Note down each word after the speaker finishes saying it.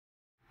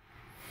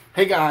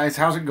Hey guys,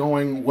 how's it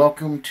going?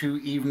 Welcome to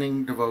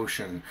evening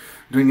devotion.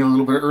 Doing it a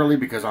little bit early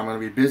because I'm going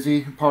to be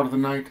busy part of the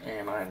night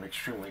and I am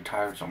extremely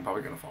tired, so I'm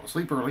probably going to fall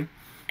asleep early,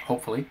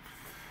 hopefully,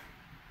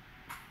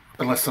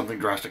 unless something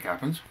drastic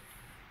happens.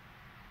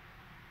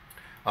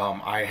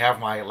 I have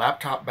my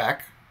laptop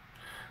back.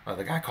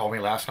 The guy called me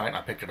last night and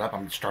I picked it up.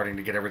 I'm starting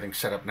to get everything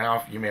set up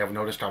now. You may have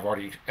noticed I've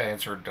already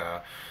answered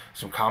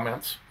some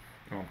comments.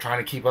 I'm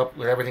trying to keep up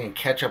with everything and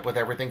catch up with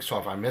everything, so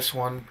if I miss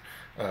one,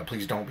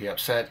 please don't be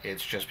upset.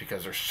 It's just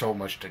because there's so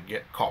much to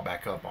get caught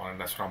back up on, and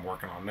that's what I'm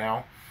working on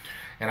now.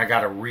 And I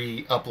got to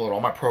re-upload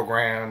all my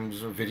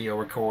programs, video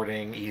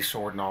recording,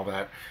 eSword and all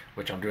that,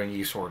 which I'm doing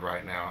eSword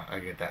right now. I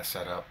get that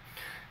set up.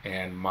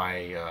 And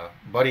my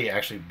buddy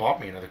actually bought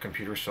me another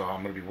computer, so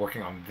I'm going to be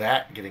working on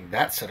that, getting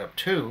that set up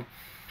too,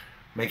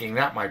 making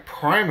that my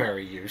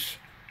primary use,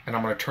 and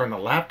I'm going to turn the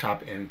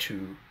laptop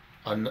into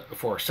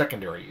for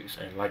secondary use.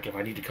 And like if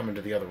I need to come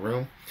into the other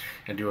room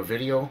and do a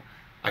video,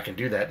 I can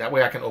do that. That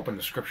way I can open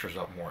the scriptures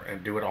up more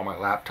and do it on my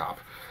laptop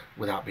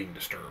without being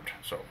disturbed.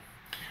 So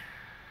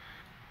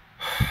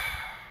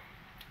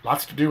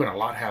lots to do and a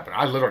lot happened.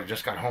 I literally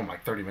just got home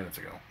like 30 minutes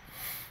ago.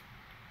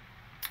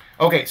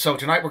 Okay, so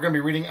tonight we're going to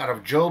be reading out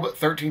of Job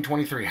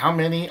 13:23. How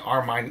many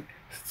are my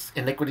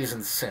iniquities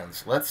and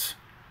sins? Let's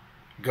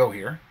go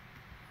here.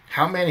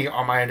 How many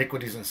are my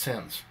iniquities and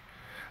sins?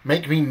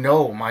 Make me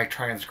know my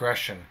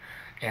transgression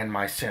and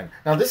my sin.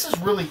 Now this is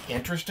really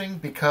interesting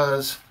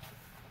because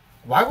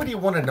why would he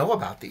want to know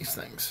about these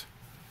things?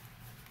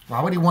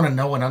 Why would he want to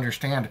know and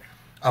understand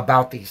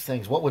about these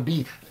things? What would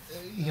be,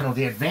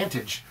 the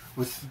advantage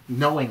with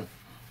knowing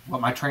what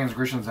my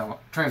transgressions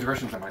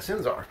and my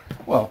sins are?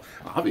 Well,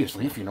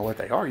 obviously, if you know what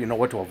they are, you know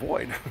what to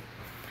avoid.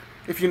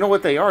 If you know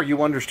what they are,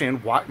 you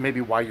understand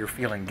why you're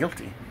feeling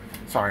guilty.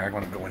 Sorry, I'm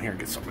going to go in here and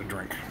get something to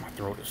drink. My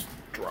throat is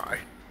dry.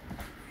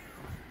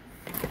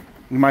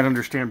 You might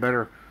understand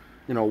better,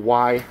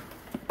 why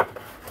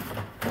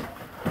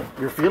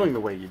you're feeling the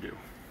way you do.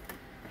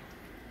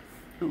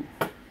 Ooh,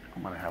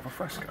 I'm going to have a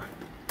Fresca.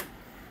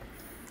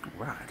 All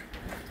right.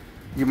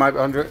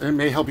 It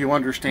may help you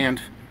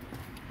understand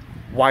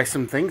why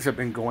some things have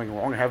been going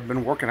wrong and haven't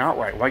been working out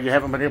right. Why you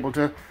haven't been able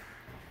to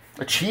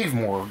achieve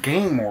more,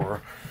 gain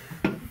more,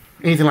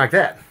 anything like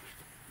that.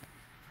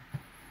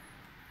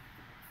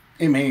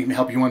 It may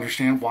help you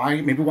understand why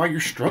you're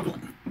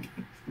struggling.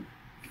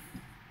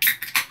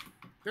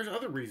 There's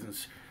other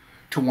reasons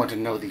to want to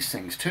know these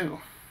things too.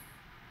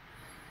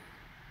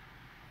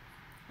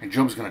 And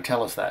Job's going to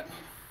tell us that.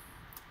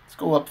 Let's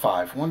go up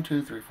 5. 1,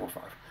 2, 3, 4,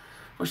 5.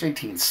 Verse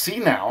 18. See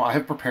now, I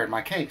have prepared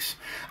my case.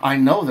 I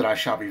know that I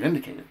shall be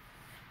vindicated.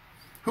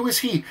 Who is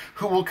he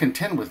who will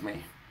contend with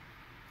me?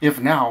 If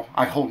now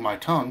I hold my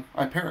tongue,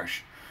 I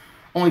perish.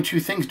 Only 2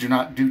 things do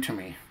not do to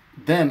me.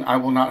 Then I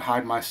will not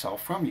hide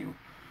myself from you.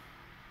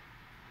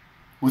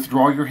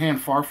 Withdraw your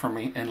hand far from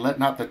me, and let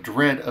not the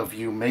dread of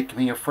you make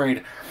me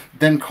afraid.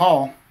 Then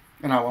call,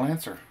 and I will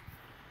answer.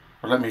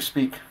 Or let me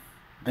speak,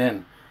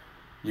 then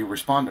you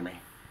respond to me.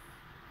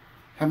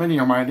 How many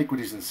are my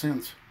iniquities and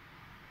sins?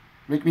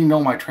 Make me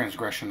know my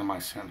transgression and my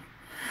sin.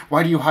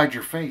 Why do you hide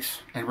your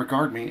face, and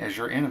regard me as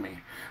your enemy?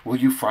 Will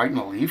you frighten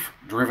a leaf,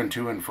 driven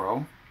to and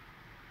fro?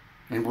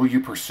 And will you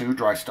pursue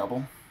dry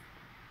stubble?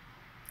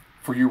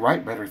 For you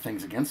write bitter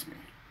things against me,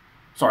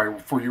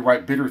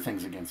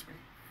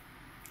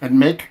 and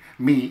make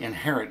me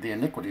inherit the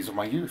iniquities of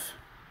my youth.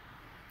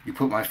 You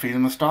put my feet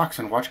in the stocks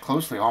and watch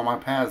closely all my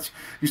paths.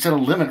 You set a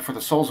limit for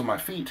the soles of my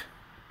feet.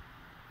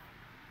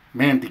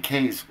 Man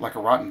decays like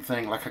a rotten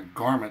thing, like a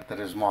garment that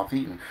is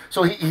moth-eaten.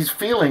 So he's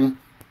feeling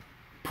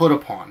put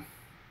upon.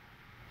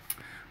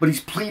 But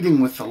he's pleading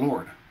with the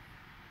Lord.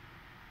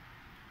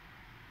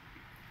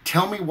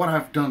 Tell me what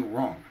I've done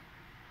wrong.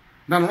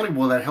 Not only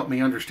will that help me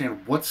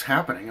understand what's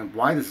happening and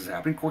why this is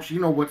happening. Of course,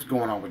 you know what's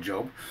going on with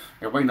Job.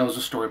 Everybody knows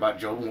the story about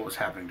Job and what was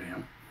happening to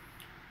him.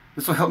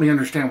 This will help me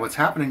understand what's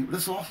happening.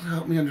 This will also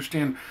help me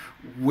understand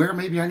where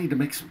maybe I need to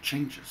make some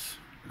changes.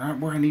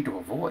 Where I need to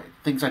avoid.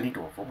 Things I need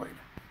to avoid.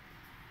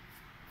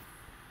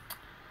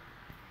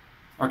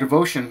 Our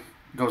devotion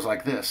goes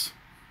like this.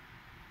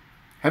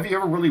 Have you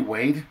ever really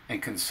weighed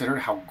and considered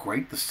how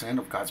great the sin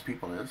of God's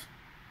people is?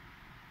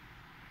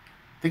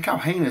 Think how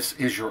heinous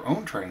is your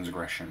own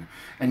transgression,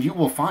 and you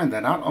will find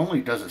that not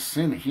only does a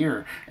sin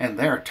here and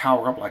there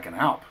tower up like an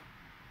Alp,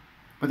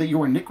 but that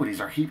your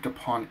iniquities are heaped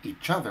upon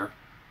each other,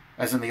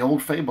 as in the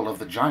old fable of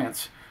the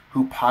giants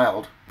who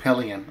piled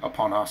Pelion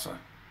upon Asa,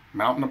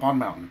 mountain upon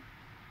mountain.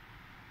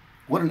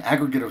 What an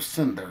aggregate of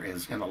sin there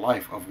is in the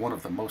life of one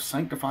of the most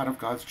sanctified of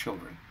God's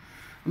children.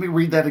 Let me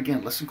read that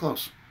again. Listen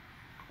close.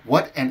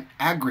 What an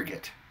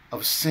aggregate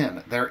of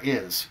sin there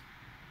is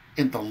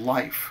in the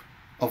life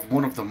of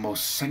one of the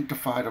most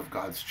sanctified of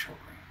God's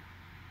children.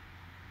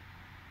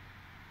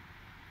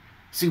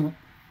 See,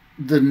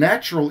 the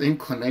natural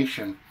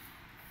inclination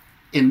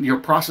in your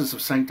process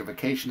of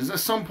sanctification is at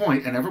some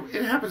point, and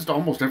it happens to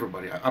almost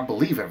everybody, I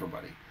believe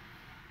everybody,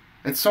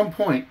 at some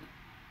point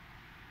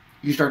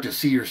you start to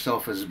see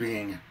yourself as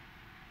being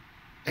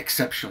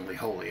exceptionally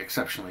holy,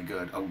 exceptionally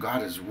good. Oh,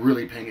 God is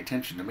really paying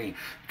attention to me,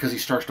 because he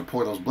starts to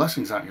pour those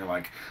blessings out and you're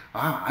like,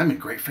 I'm in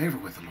great favor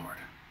with the Lord.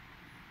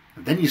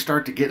 And then you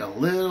start to get a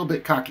little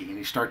bit cocky and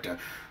you start to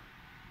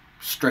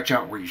stretch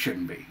out where you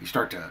shouldn't be. You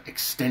start to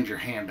extend your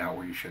hand out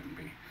where you shouldn't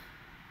be.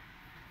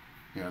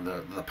 You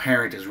know, the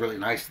parent is really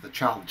nice to the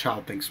child. The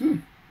child thinks, well,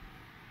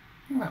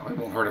 it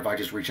won't hurt if I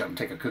just reach up and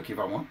take a cookie if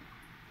I want.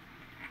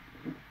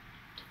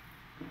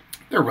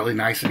 They're really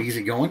nice and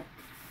easygoing.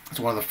 It's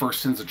one of the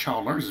first sins a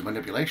child learns is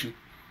manipulation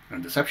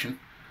and deception.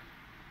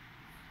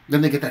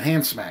 Then they get that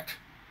hand smacked.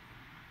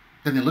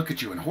 Then they look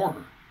at you in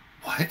horror.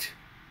 What?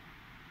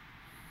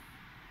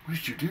 What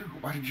did you do?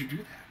 Why did you do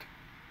that?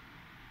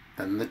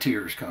 Then the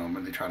tears come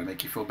and they try to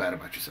make you feel bad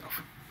about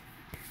yourself.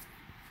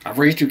 I've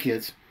raised 2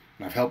 kids,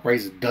 and I've helped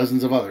raise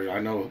dozens of others. I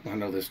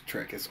know this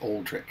trick. It's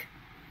old trick.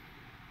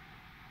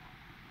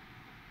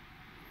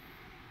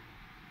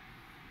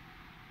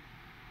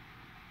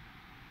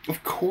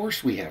 Of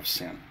course we have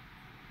sin.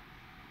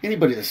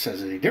 Anybody that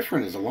says any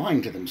different is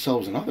lying to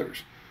themselves and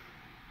others.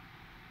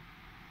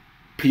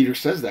 Peter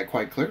says that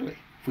quite clearly.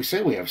 If we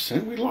say we have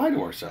sin, we lie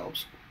to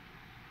ourselves.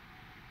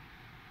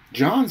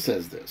 John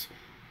says this.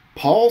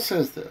 Paul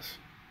says this.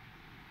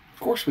 Of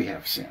course we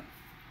have sin.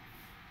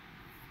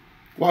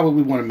 Why would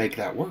we want to make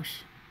that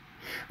worse?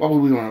 Why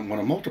would we want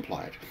to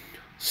multiply it?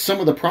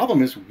 Some of the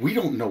problem is we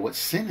don't know what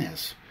sin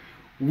is.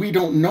 We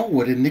don't know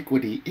what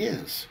iniquity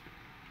is.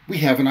 We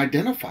haven't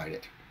identified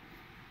it.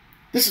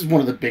 This is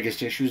one of the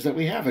biggest issues that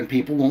we have, and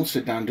people won't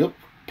sit down and do it,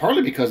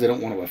 partly because they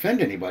don't want to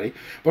offend anybody,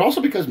 but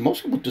also because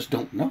most people just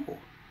don't know.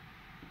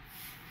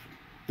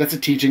 That's a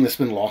teaching that's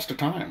been lost to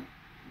time.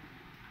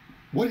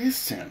 What is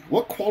sin?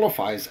 What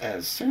qualifies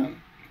as sin? And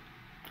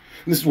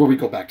this is where we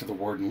go back to the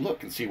Word and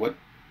look and see what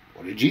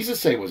did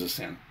Jesus say was a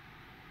sin?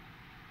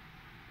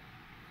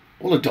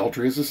 Well,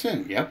 adultery is a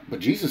sin, yep, but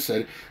Jesus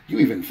said, you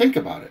even think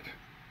about it,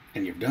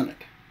 and you've done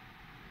it.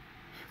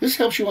 This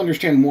helps you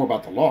understand more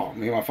about the law.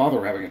 Me and my father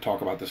were having a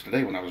talk about this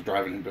today when I was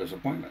driving him to his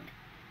appointment.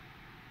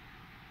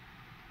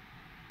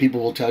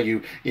 People will tell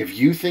you, if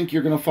you think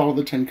you're going to follow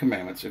the 10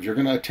 Commandments, if you're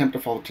going to attempt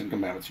to follow the 10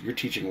 Commandments, you're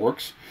teaching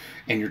works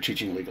and you're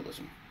teaching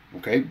legalism.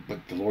 Okay?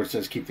 But the Lord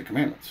says keep the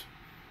commandments.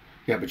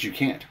 Yeah, but you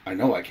can't. I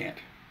know I can't.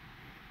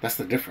 That's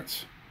the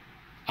difference.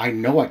 I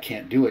know I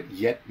can't do it,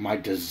 yet my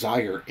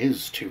desire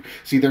is to.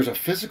 See, there's a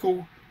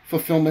physical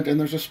fulfillment and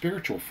there's a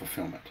spiritual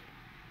fulfillment.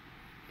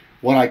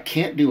 What I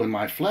can't do in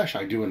my flesh,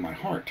 I do in my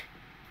heart.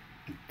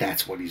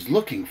 That's what he's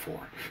looking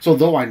for. So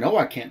though I know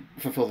I can't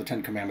fulfill the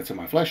 10 Commandments in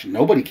my flesh,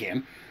 nobody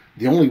can.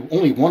 The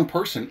only one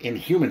person in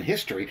human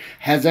history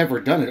has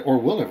ever done it or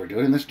will ever do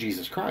it, and that's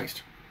Jesus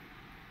Christ.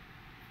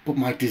 But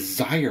my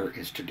desire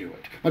is to do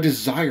it. My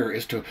desire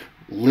is to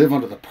live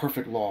under the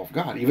perfect law of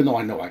God, even though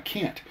I know I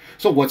can't.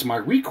 So what's my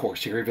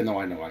recourse here, even though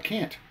I know I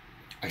can't?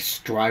 I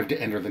strive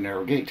to enter the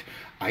narrow gate.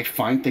 I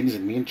find things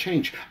in me and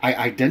change. I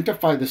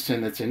identify the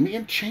sin that's in me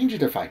and change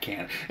it if I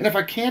can. And if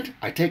I can't,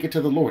 I take it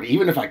to the Lord.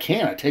 Even if I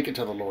can, I take it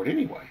to the Lord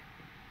anyway.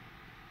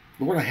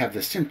 Lord, I have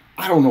this sin.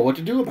 I don't know what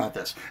to do about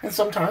this. And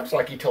sometimes,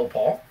 like he told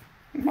Paul,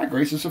 my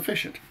grace is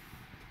sufficient.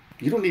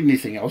 You don't need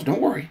anything else.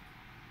 Don't worry.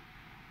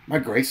 My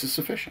grace is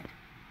sufficient.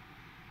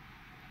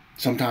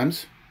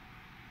 Sometimes,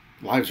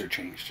 lives are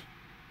changed.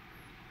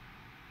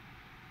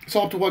 It's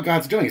all up to what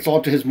God's doing. It's all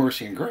up to his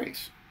mercy and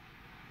grace.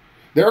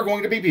 There are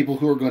going to be people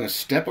who are going to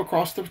step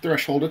across the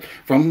threshold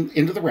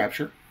into the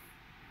rapture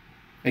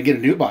and get a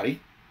new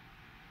body,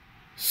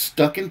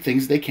 stuck in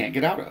things they can't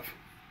get out of.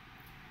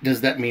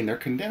 Does that mean they're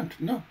condemned?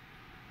 No.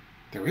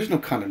 There is no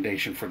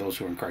condemnation for those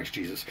who are in Christ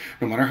Jesus,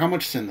 no matter how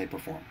much sin they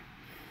perform,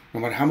 no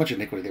matter how much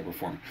iniquity they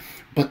perform.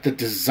 But the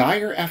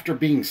desire after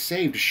being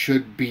saved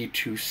should be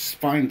to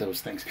find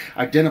those things,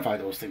 identify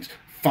those things,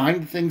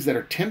 find the things that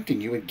are tempting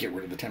you and get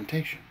rid of the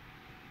temptation.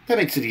 That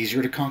makes it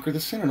easier to conquer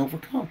the sin and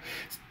overcome.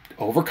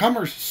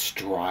 Overcomers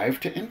strive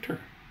to enter.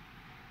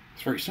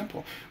 It's very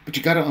simple. But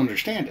you got to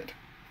understand it.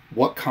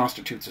 What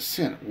constitutes a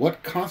sin?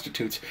 What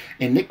constitutes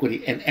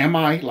iniquity? And am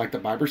I, like the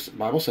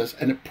Bible says,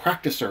 a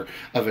practicer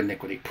of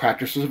iniquity?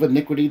 Practices of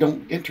iniquity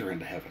don't enter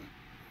into heaven.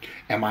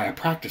 Am I a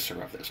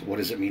practicer of this? What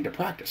does it mean to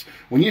practice?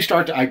 When you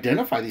start to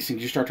identify these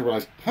things, you start to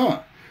realize,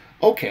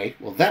 okay,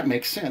 well that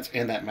makes sense.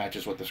 And that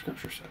matches what the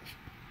Scripture says.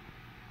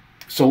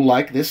 So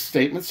like this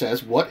statement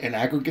says, what an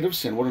aggregate of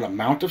sin, what an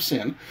amount of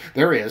sin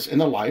there is in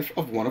the life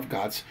of one of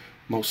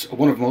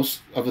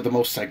the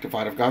most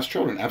sanctified of God's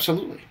children.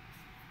 Absolutely.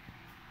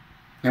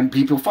 And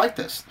people fight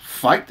this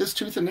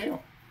tooth and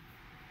nail.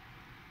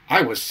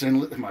 I was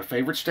sinless. My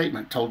favorite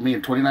statement told me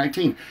in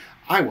 2019,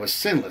 I was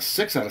sinless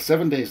 6 out of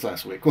 7 days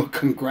last week. Well,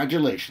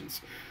 congratulations.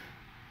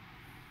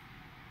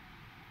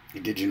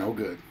 It did you no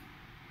good.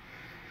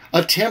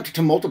 Attempt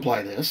to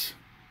multiply this,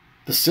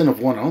 the sin of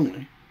one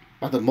only,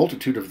 by the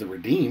multitude of the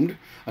redeemed,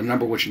 a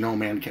number which no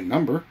man can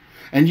number,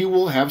 and you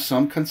will have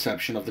some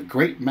conception of the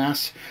great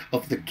mass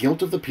of the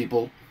guilt of the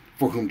people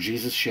for whom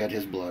Jesus shed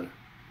his blood.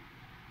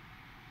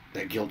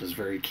 That guilt is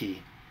very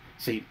key.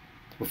 See,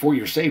 before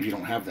you're saved, you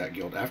don't have that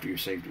guilt. After you're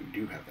saved, you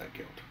do have that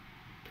guilt.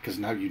 Because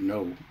now you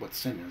know what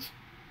sin is.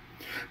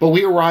 But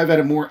we arrive at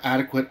a more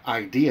adequate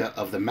idea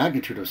of the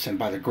magnitude of sin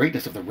by the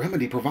greatness of the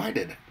remedy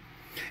provided.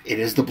 It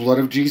is the blood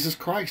of Jesus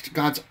Christ,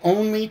 God's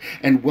only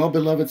and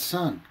well-beloved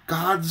Son,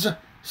 God's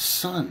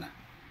Son.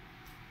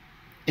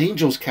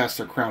 Angels cast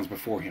their crowns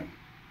before him.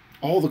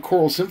 All the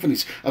choral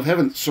symphonies of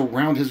heaven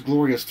surround his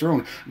glorious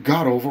throne.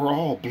 God over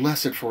all,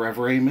 blessed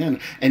forever, amen.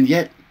 And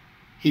yet,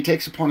 he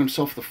takes upon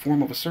himself the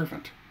form of a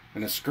servant,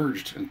 and is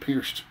scourged and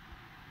pierced,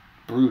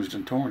 bruised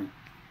and torn,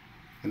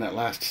 and at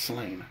last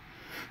slain,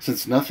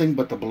 since nothing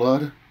but the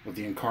blood of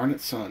the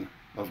incarnate Son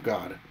of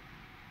God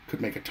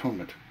could make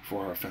atonement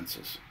for our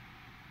offenses.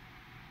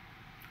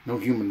 No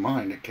human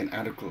mind can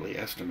adequately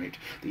estimate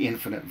the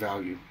infinite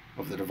value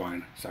of the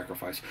divine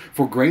sacrifice.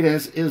 For great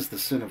as is the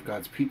sin of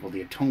God's people,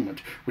 the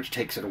atonement which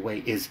takes it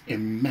away is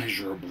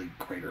immeasurably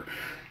greater.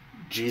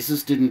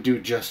 Jesus didn't do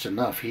just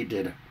enough, he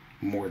did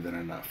more than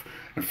enough.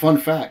 And fun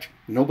fact,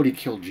 nobody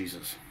killed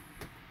Jesus.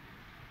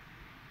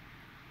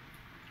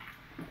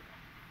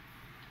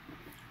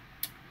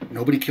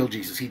 Nobody killed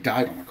Jesus. He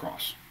died on the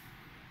cross.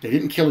 They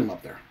didn't kill him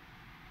up there.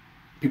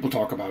 People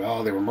talk about,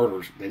 oh, they were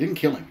murderers. They didn't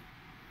kill him.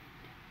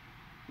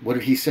 What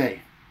did he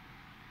say?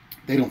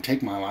 They don't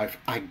take my life,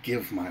 I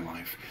give my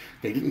life.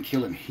 They didn't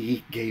kill him,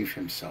 he gave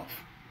himself.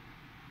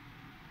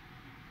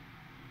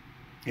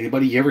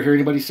 Anybody, you ever hear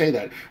anybody say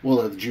that?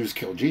 Well, the Jews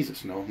killed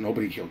Jesus. No,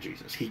 nobody killed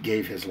Jesus. He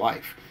gave his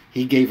life.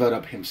 He gave it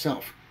up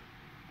himself.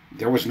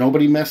 There was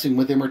nobody messing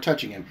with him or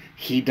touching him.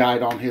 He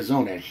died on his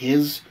own, at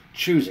his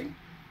choosing,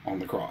 on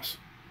the cross.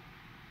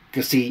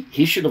 Because, see,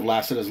 he should have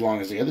lasted as long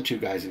as the other two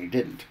guys, and he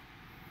didn't.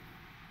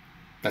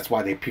 That's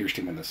why they pierced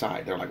him in the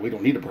side. They're like, we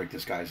don't need to break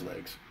this guy's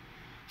legs.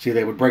 See,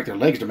 they would break their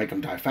legs to make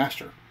him die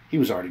faster. He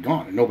was already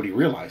gone, and nobody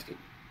realized it.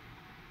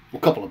 Well,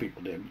 a couple of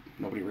people did.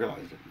 Nobody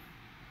realized it.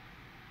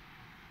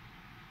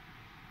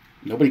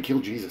 Nobody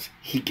killed Jesus.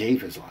 He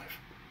gave his life.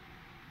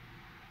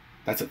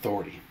 That's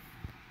authority.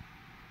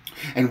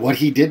 And what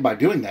he did by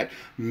doing that,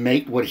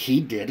 make what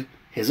he did,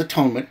 his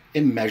atonement,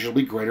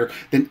 immeasurably greater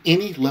than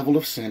any level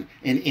of sin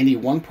in any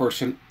one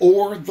person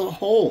or the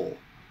whole.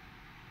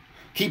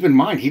 Keep in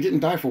mind, he didn't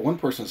die for one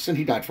person's sin.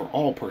 He died for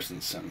all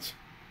persons' sins.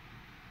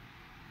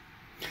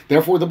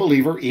 Therefore, the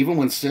believer, even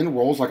when sin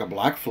rolls like a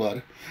black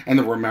flood, and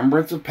the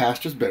remembrance of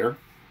past is bitter,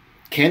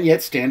 can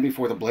yet stand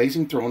before the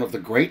blazing throne of the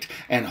great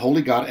and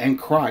holy God and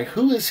cry,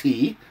 who is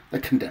he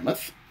that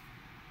condemneth?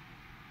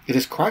 It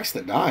is Christ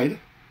that died,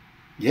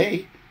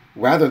 yea,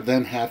 rather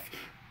than hath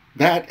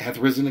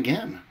risen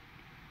again.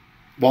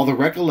 While the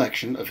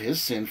recollection of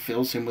his sin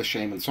fills him with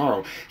shame and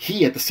sorrow,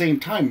 he at the same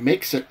time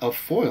makes it a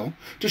foil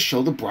to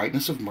show the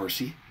brightness of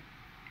mercy.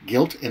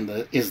 Guilt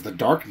is the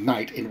dark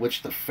night in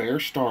which the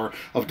fair star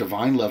of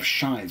divine love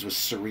shines with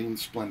serene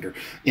splendor.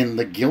 In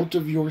the guilt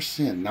of your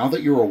sin, now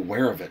that you're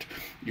aware of it,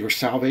 your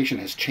salvation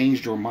has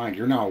changed your mind.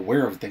 You're now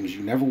aware of things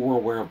you never were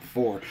aware of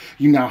before.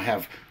 You now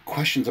have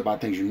questions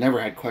about things you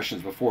never had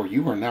questions before.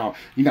 You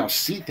now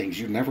see things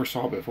you never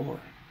saw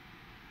before.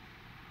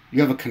 You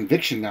have a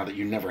conviction now that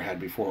you never had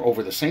before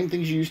over the same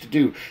things you used to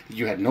do that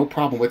you had no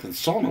problem with and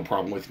saw no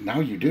problem with. Now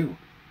you do.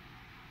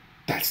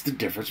 That's the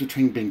difference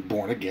between being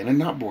born again and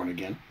not born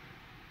again.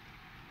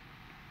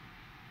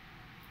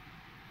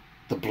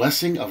 The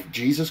blessing of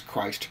Jesus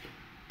Christ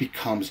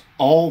becomes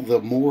all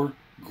the more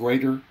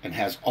greater and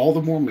has all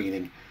the more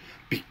meaning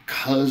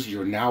because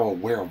you're now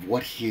aware of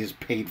what he has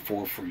paid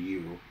for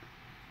you.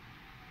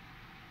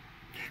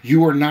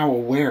 You are now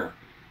aware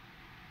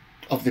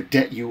of the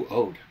debt you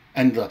owed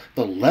and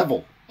the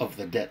level of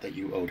the debt that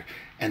you owed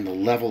and the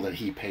level that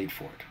he paid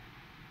for it.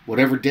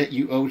 Whatever debt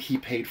you owed, he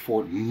paid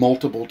for it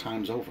multiple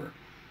times over.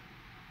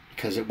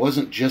 Because it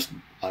wasn't just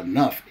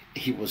enough,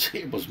 it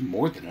was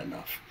more than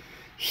enough.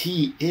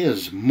 He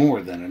is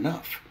more than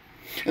enough.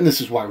 And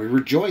this is why we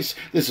rejoice.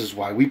 This is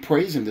why we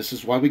praise him. This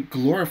is why we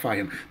glorify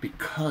him.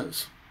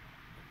 Because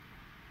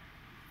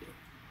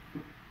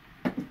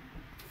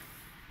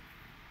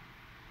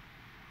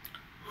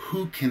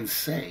who can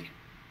say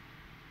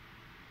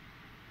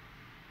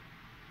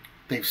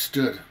they've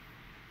stood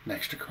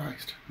next to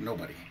Christ?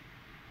 Nobody.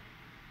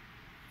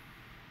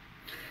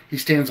 He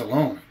stands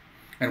alone.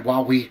 And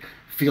while we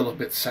feel a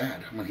bit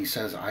sad when he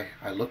says, I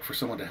looked for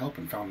someone to help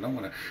and found no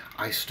one,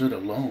 I stood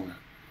alone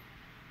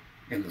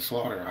in the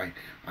slaughter.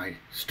 I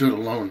stood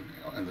alone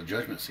in the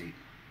judgment seat.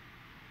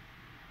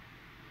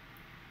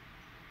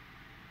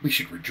 We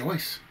should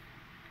rejoice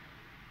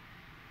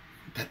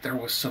that there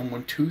was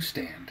someone to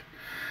stand,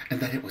 and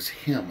that it was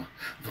him,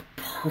 the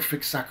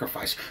perfect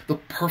sacrifice, the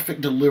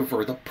perfect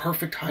deliverer, the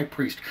perfect high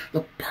priest,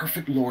 the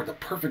perfect Lord, the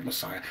perfect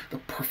Messiah, the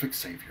perfect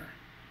Savior.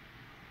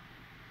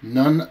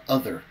 None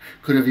other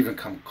could have even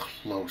come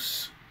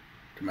close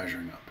to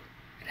measuring up.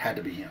 It had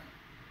to be him.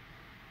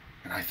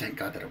 And I thank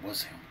God that it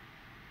was him.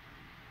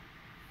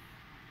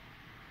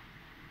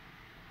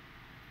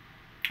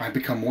 I've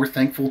become more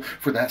thankful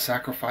for that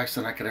sacrifice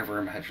than I could ever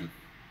imagine.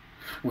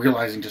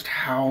 Realizing just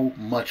how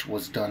much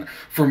was done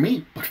for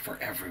me, but for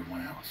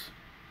everyone else.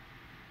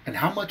 And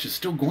how much is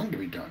still going to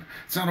be done.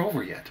 It's not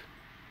over yet.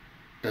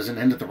 Doesn't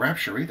end at the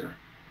rapture either.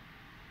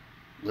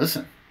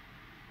 Listen.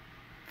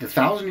 The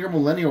 1,000-year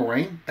millennial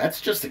reign, that's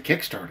just a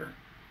Kickstarter.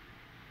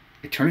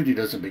 Eternity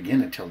doesn't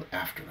begin until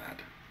after that.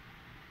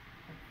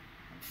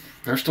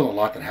 There's still a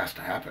lot that has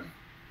to happen.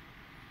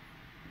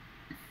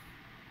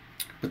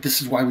 But this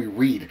is why we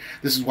read.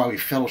 This is why we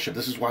fellowship.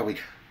 This is why we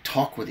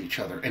talk with each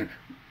other and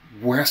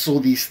wrestle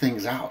these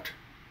things out.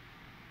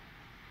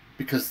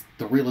 Because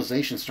the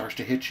realization starts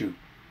to hit you.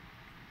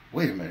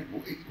 Wait a minute.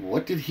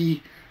 What did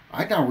he...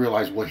 I now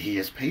realize what he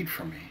has paid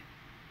for me.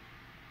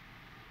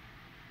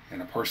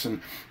 And a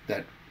person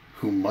that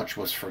whom much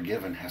was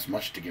forgiven has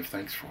much to give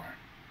thanks for.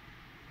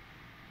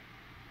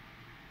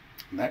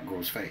 And that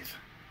grows faith.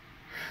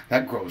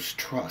 That grows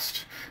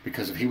trust.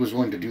 Because if he was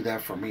willing to do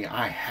that for me,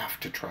 I have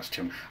to trust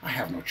him. I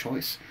have no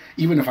choice.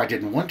 Even if I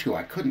didn't want to,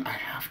 I couldn't. I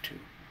have to.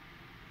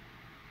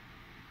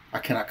 I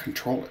cannot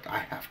control it. I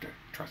have to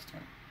trust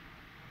him.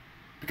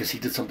 Because he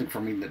did something for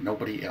me that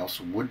nobody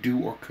else would do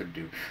or could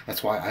do.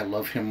 That's why I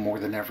love him more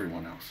than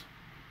everyone else.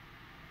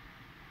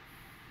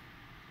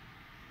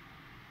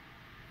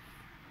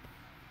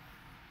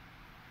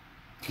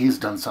 He has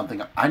done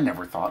something I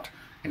never thought,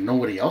 and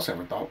nobody else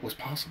ever thought was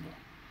possible,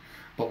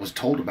 but was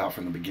told about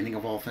from the beginning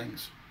of all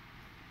things.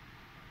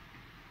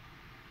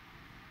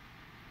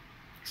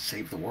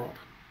 Save the world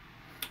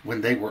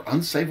when they were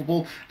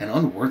unsavable and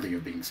unworthy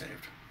of being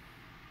saved.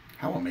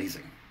 How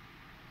amazing.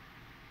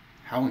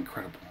 How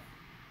incredible.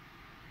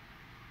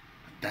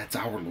 That's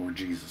our Lord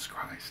Jesus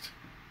Christ.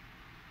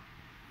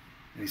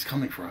 And he's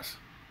coming for us.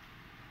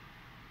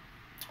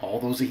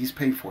 All those that he's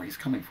paid for, he's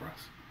coming for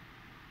us.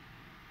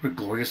 What a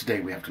glorious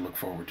day we have to look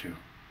forward to.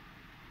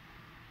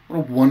 What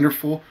a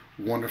wonderful,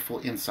 wonderful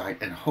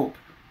insight and hope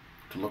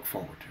to look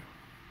forward to.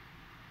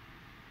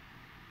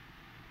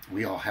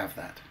 We all have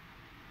that.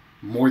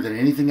 More than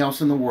anything else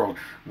in the world,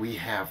 we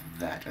have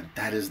that. And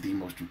that is the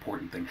most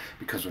important thing.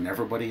 Because when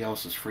everybody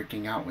else is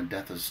freaking out, when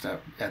death is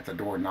at the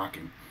door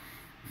knocking,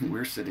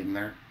 we're sitting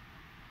there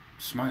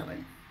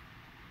smiling.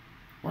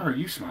 Why are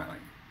you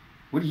smiling?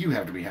 What do you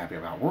have to be happy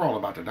about? We're all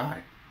about to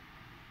die.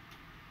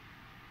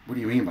 What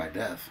do you mean by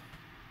death?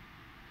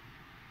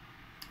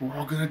 We're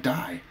all going to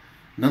die.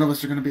 None of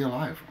us are going to be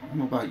alive. I don't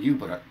know about you,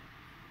 but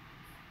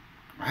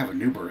I have a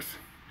new birth.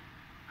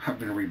 I've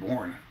been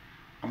reborn.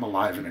 I'm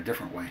alive in a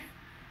different way.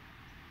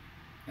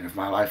 And if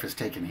my life is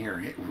taken here,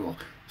 it will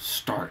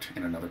start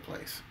in another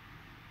place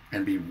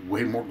and be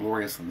way more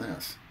glorious than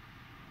this.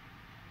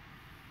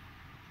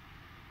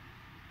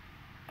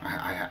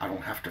 I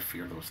don't have to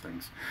fear those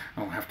things.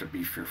 I don't have to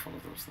be fearful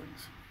of those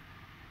things.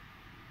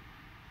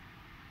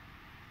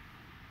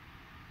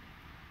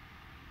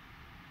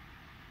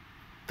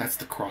 That's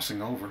the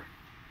crossing over.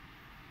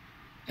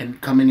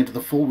 And coming into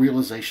the full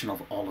realization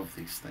of all of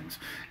these things.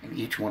 And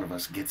each one of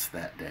us gets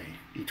that day.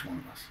 Each one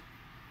of us.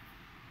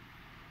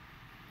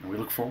 And we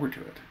look forward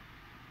to it.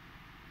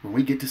 When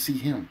we get to see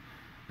him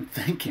and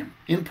thank him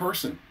in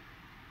person.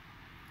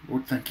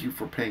 Lord, thank you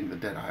for paying the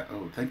debt I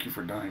owe. Thank you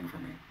for dying for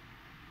me.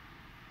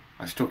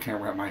 I still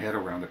can't wrap my head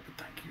around it,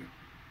 but thank you.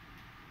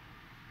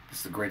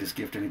 It's the greatest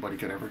gift anybody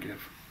could ever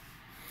give.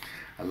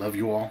 I love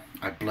you all.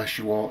 I bless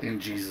you all in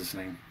Jesus'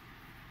 name.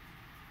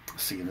 I'll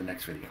see you in the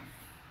next video.